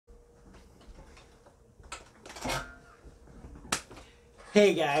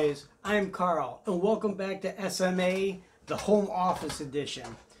Hey guys, I'm Carl and welcome back to SMA, the Home Office Edition.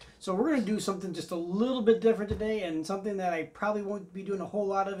 So we're going to do something just a little bit different today and something that I probably won't be doing a whole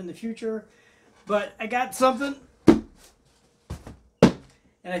lot of in the future. But I got something and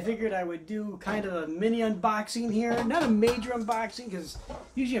I figured I would do kind of a mini unboxing here. Not a major unboxing because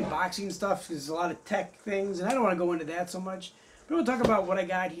usually unboxing stuff is a lot of tech things and I don't want to go into that so much. But we'll talk about what I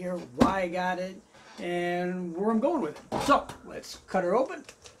got here, why I got it, and where I'm going with it. So let's cut her open.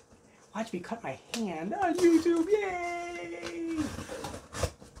 Watch me cut my hand on YouTube. Yay!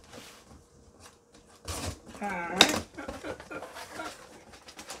 Alright.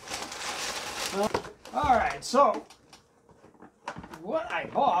 Alright, so what I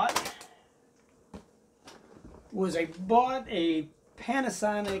bought was I bought a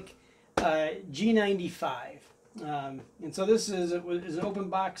Panasonic G95. And so this is an open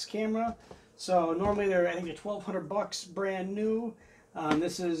box camera. So normally I think they're $1,200 brand new.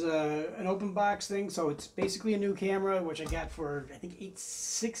 This is an open box thing, so it's basically a new camera, which I got for I think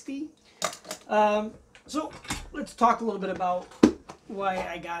 $860. So let's talk a little bit about why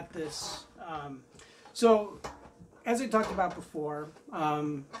I got this. So as I talked about before,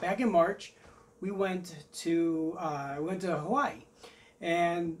 back in March, we went to Hawaii,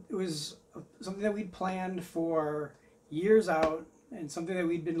 and it was something that we'd planned for years out, and something that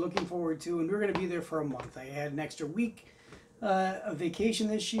we'd been looking forward to, and we were going to be there for a month. I had an extra week of vacation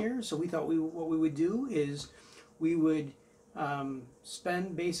this year, so we thought what we would do is we would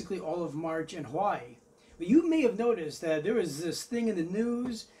spend basically all of March in Hawaii. But you may have noticed that there was this thing in the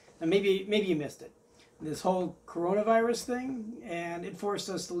news, and maybe you missed it, this whole coronavirus thing, and it forced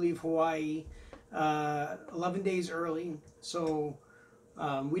us to leave Hawaii 11 days early. So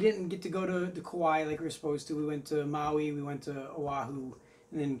we didn't get to go to Kauai like we were supposed to. We went to Maui, we went to Oahu,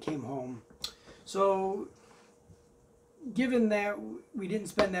 and then came home. So given that we didn't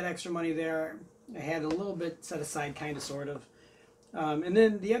spend that extra money there, I had a little bit set aside, kind of, sort of. And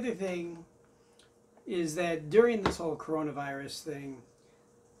then the other thing is that during this whole coronavirus thing,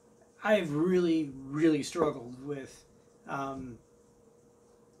 I've really struggled with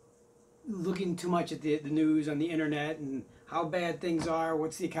looking too much at the news on the internet and how bad things are,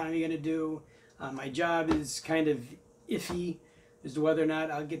 what's the economy going to do. My job is kind of iffy as to whether or not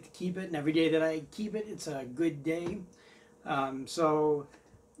I'll get to keep it, and every day that I keep it, it's a good day. So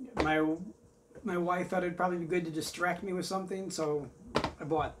my wife thought it'd probably be good to distract me with something, so I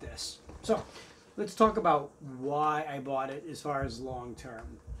bought this. So let's talk about why I bought it as far as long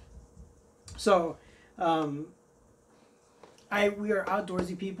term. So we are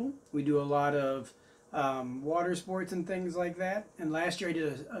outdoorsy people. We do a lot of water sports and things like that. And last year I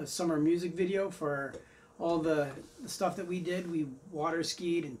did a summer music video for all the stuff that we did. We water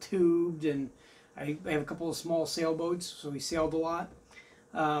skied and tubed, and I have a couple of small sailboats, so we sailed a lot.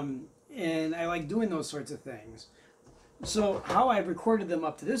 And I like doing those sorts of things. So how I've recorded them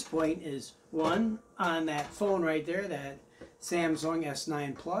up to this point is, one, on that phone right there, that Samsung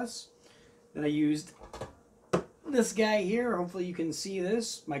S9 Plus. Then I used this guy here, hopefully you can see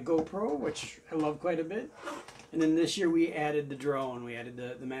this, my GoPro, which I love quite a bit. And then this year we added the drone, we added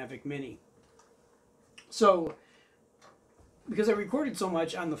the Mavic Mini. So, because I recorded so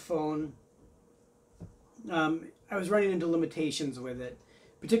much on the phone, I was running into limitations with it,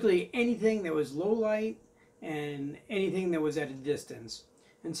 particularly anything that was low light and anything that was at a distance.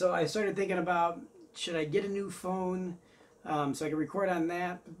 And so I started thinking about, should I get a new phone so I could record on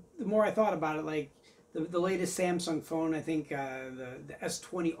that? The more I thought about it, like the latest Samsung phone, I think the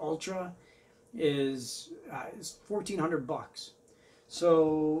S20 Ultra is $1,400.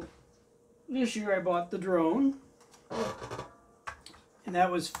 So this year I bought the drone, and that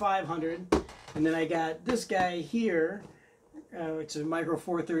was $500. And then I got this guy here, which is a micro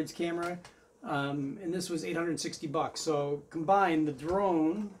four thirds camera, and this was $860. So combined, the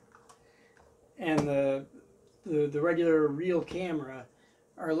drone and the regular real camera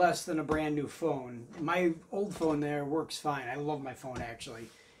are less than a brand new phone. My old phone there works fine. I love my phone, actually.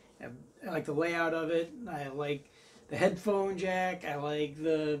 I like the layout of it. I like the headphone jack. I like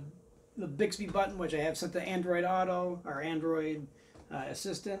the Bixby button, which I have set to Android Auto or Android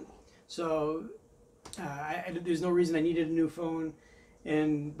Assistant. So there's no reason I needed a new phone.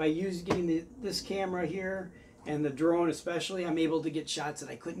 And by getting this camera here and the drone especially, I'm able to get shots that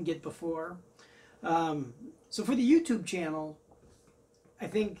I couldn't get before. So for the YouTube channel, I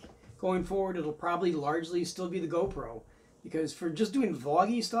think going forward it'll probably largely still be the GoPro, because for just doing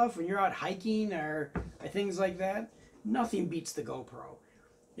vloggy stuff when you're out hiking or things like that, nothing beats the GoPro.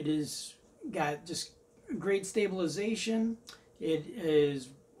 It is got just great stabilization. It is,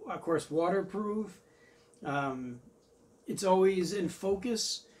 of course, waterproof. It's always in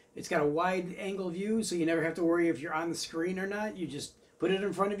focus. It's got a wide angle view, so you never have to worry if you're on the screen or not. You just put it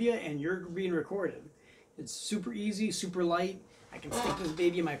in front of you and you're being recorded. It's super easy, super light. I can stick this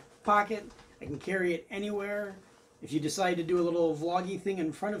baby in my pocket. I can carry it anywhere. If you decide to do a little vloggy thing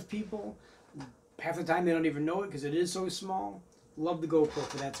in front of people, half the time they don't even know it because it is so small. Love the GoPro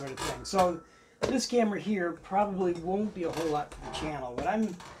for that sort of thing. So this camera here probably won't be a whole lot for the channel. What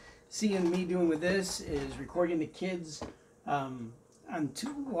I'm seeing me doing with this is recording the kids on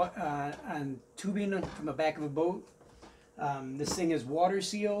tubing from the back of a boat. This thing is water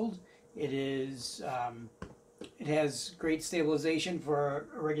sealed. It is it has great stabilization for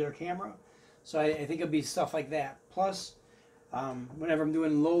a regular camera, so I think it'll be stuff like that. Plus, whenever I'm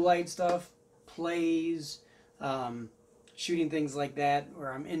doing low light stuff, plays, shooting things like that,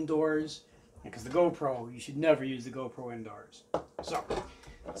 where I'm indoors, because the GoPro, you should never use the GoPro indoors. So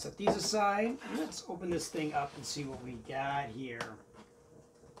set these aside. Let's open this thing up and see what we got here.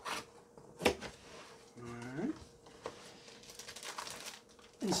 Alright.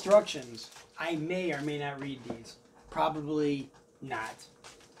 Instructions. I may or may not read these. Probably not.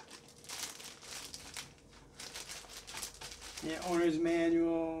 Yeah, owner's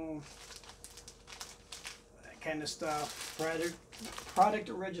manual, that kind of stuff. Product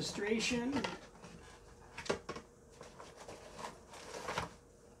registration.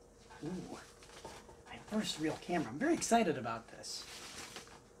 Ooh, my first real camera. I'm very excited about this.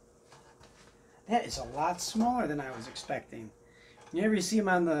 That is a lot smaller than I was expecting. You ever see them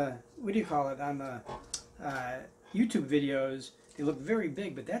on the, what do you call it, on the YouTube videos, they look very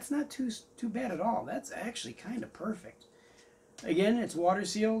big, but that's not too bad at all. That's actually kind of perfect. Again, it's water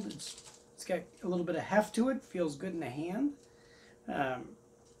sealed. It's got a little bit of heft to it. Feels good in the hand. In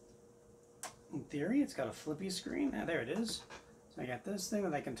theory, it's got a flippy screen. Ah, there it is. So I got this thing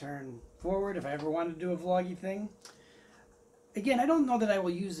that I can turn forward if I ever wanted to do a vloggy thing. Again, I don't know that I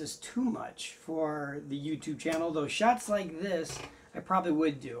will use this too much for the YouTube channel, though shots like this I probably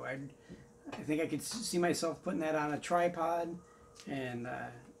would do. I think I could see myself putting that on a tripod and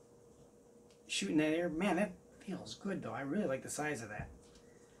shooting that air. Man, that feels good, though. I really like the size of that.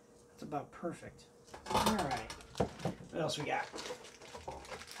 That's about perfect. All right. What else we got?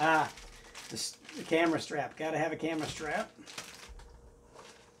 The camera strap. Got to have a camera strap.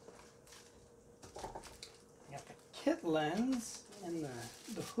 Got the kit lens and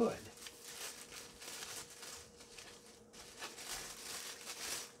the hood.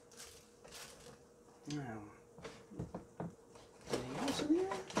 Now, anything else in here?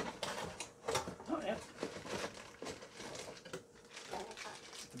 Oh, yeah.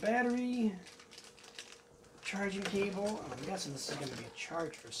 The battery, charging cable. I'm guessing this is going to be a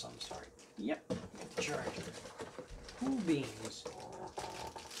charger of some sort. Yep, the charger. Cool beans.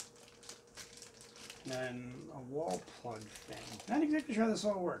 And then a wall plug thing. Not exactly sure how this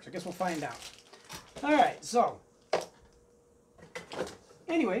all works. I guess we'll find out. All right, so.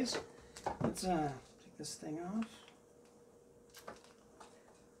 Anyways, let's take this thing off.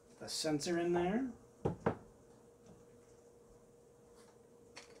 The sensor in there.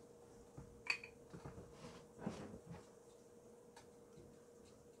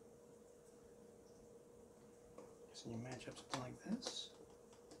 So you match up something like this.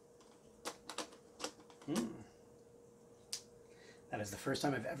 That is the first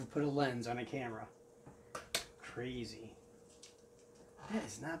time I've ever put a lens on a camera. Crazy. That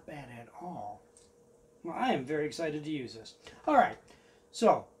is not bad at all. Well, I am very excited to use this. Alright,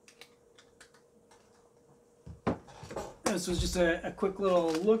 so this was just a quick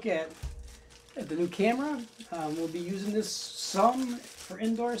little look at the new camera. We'll be using this some for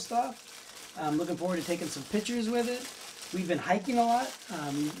indoor stuff. I'm looking forward to taking some pictures with it. We've been hiking a lot.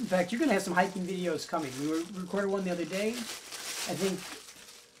 In fact, you're going to have some hiking videos coming. We recorded one the other day. I think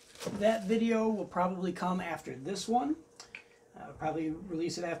that video will probably come after this one. I'll probably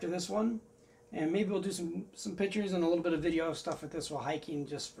release it after this one. And maybe we'll do some pictures and a little bit of video stuff with this while hiking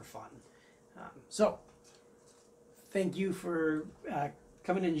just for fun. So, thank you for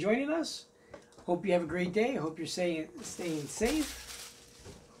coming and joining us. Hope you have a great day. Hope you're staying safe.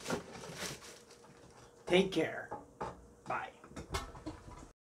 Take care.